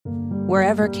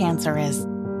Wherever cancer is,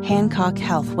 Hancock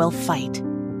Health will fight.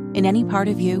 In any part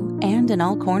of you and in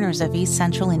all corners of East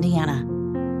Central Indiana.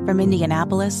 From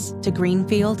Indianapolis to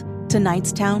Greenfield to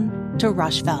Knightstown to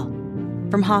Rushville.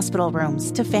 From hospital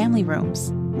rooms to family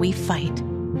rooms, we fight.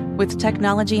 With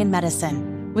technology and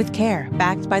medicine, with care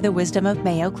backed by the wisdom of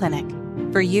Mayo Clinic.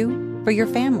 For you, for your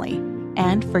family,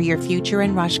 and for your future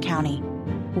in Rush County.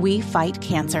 We fight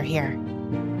cancer here.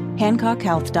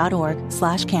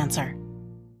 HancockHealth.org/cancer.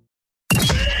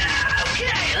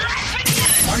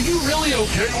 Are you really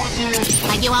okay with this?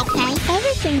 Are you okay?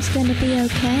 Everything's gonna be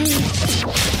okay.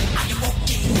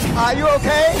 Are you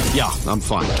okay? Yeah, I'm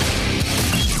fine.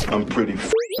 I'm pretty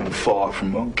far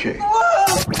from okay.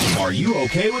 Are you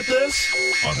okay with this?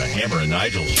 On the Hammer and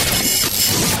Nigel Show.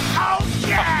 Oh,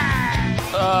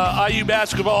 yeah! IU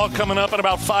basketball coming up in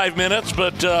about 5 minutes,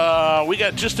 but we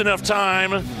got just enough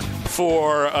time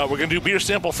for, we're going to do Beer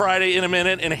Sample Friday in a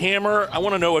minute. And Hammer, I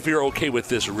want to know if you're okay with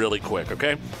this really quick,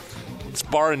 okay? This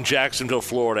bar in Jacksonville,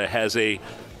 Florida has a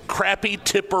Crappy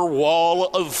Tipper Wall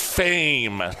of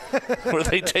Fame where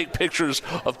they take pictures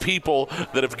of people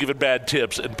that have given bad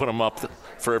tips and put them up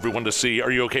for everyone to see.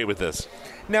 Are you okay with this?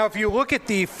 Now, if you look at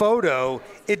the photo,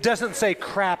 it doesn't say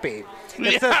crappy.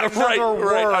 It says right.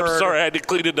 word. I'm sorry, I had to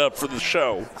clean it up for the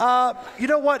show. You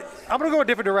know what? I'm going to go a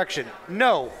different direction.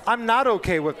 No, I'm not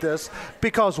okay with this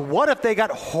because what if they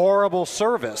got horrible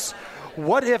service?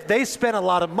 What if they spent a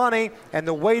lot of money and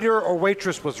the waiter or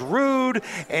waitress was rude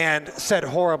and said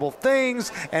horrible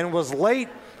things and was late?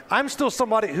 I'm still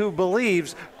somebody who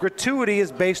believes gratuity is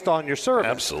based on your service.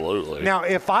 Absolutely. Now,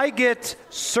 if I get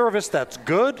service that's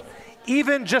good,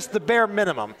 even just the bare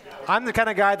minimum, I'm the kind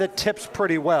of guy that tips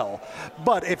pretty well.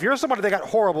 But if you're somebody that got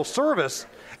horrible service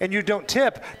and you don't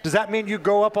tip, does that mean you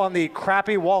go up on the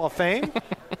crappy wall of fame?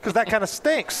 Because that kind of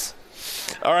stinks.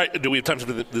 All right, do we have time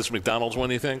for this McDonald's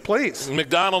one, you think? Please.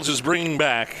 McDonald's is bringing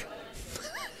back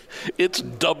its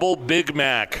Double Big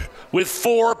Mac with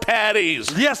 4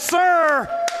 patties. Yes, sir!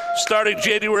 Starting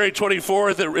January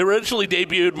 24th. It originally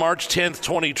debuted March 10th,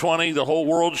 2020. The whole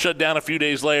world shut down a few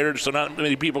days later, so not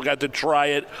many people got to try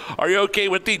it. Are you okay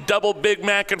with the Double Big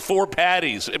Mac and 4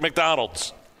 patties at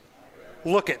McDonald's?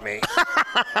 Look at me.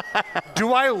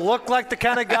 Do I look like the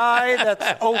kind of guy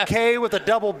that's okay with a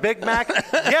Double Big Mac?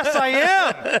 Yes, I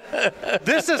am.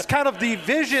 This is kind of the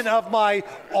vision of my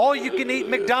all-you-can-eat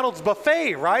McDonald's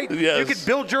buffet, right? Yes. You could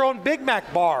build your own Big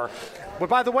Mac bar. But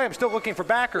by the way, I'm still looking for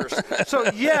backers. So,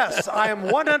 yes, I am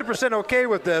 100% okay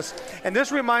with this. And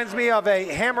this reminds me of a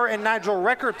Hammer and Nigel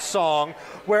Records song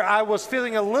where I was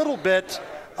feeling a little bit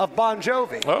of Bon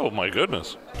Jovi. Oh, my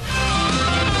goodness.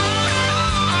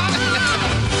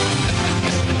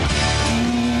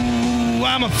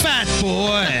 I'm a fat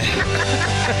boy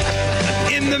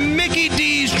in the Mickey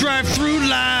D's drive-thru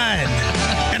line,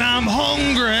 and I'm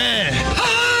hungry.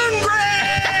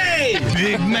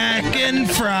 Big Mac and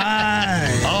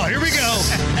fries. Oh, here we go.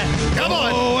 Come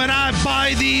on. Oh, and I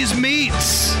buy these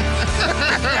meats.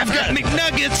 I've got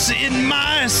McNuggets in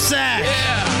my sack.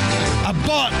 Yeah. I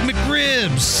bought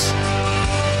McRibs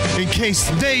in case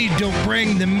they don't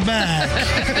bring them back.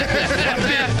 I've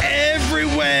been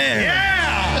everywhere. Yeah.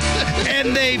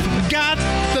 And they've got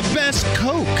the best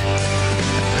Coke.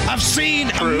 I've seen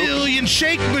a million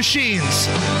shake machines,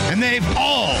 and they've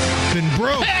all been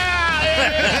broke.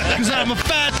 Because I'm a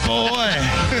fat boy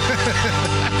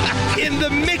in the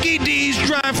Mickey D's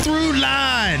drive-thru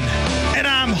line, and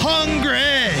I'm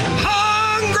hungry.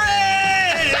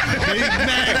 Big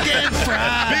Mac and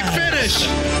fries. Big finish.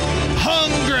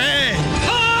 Hungry.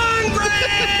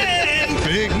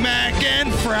 Big Mac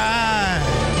and fries.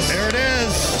 There it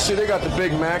is. See, they got the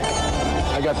Big Mac.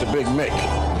 I got the Big Mick.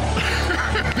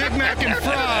 Big Mac and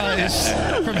fries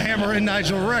from Hammer and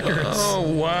Nigel Records. Oh,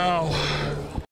 wow.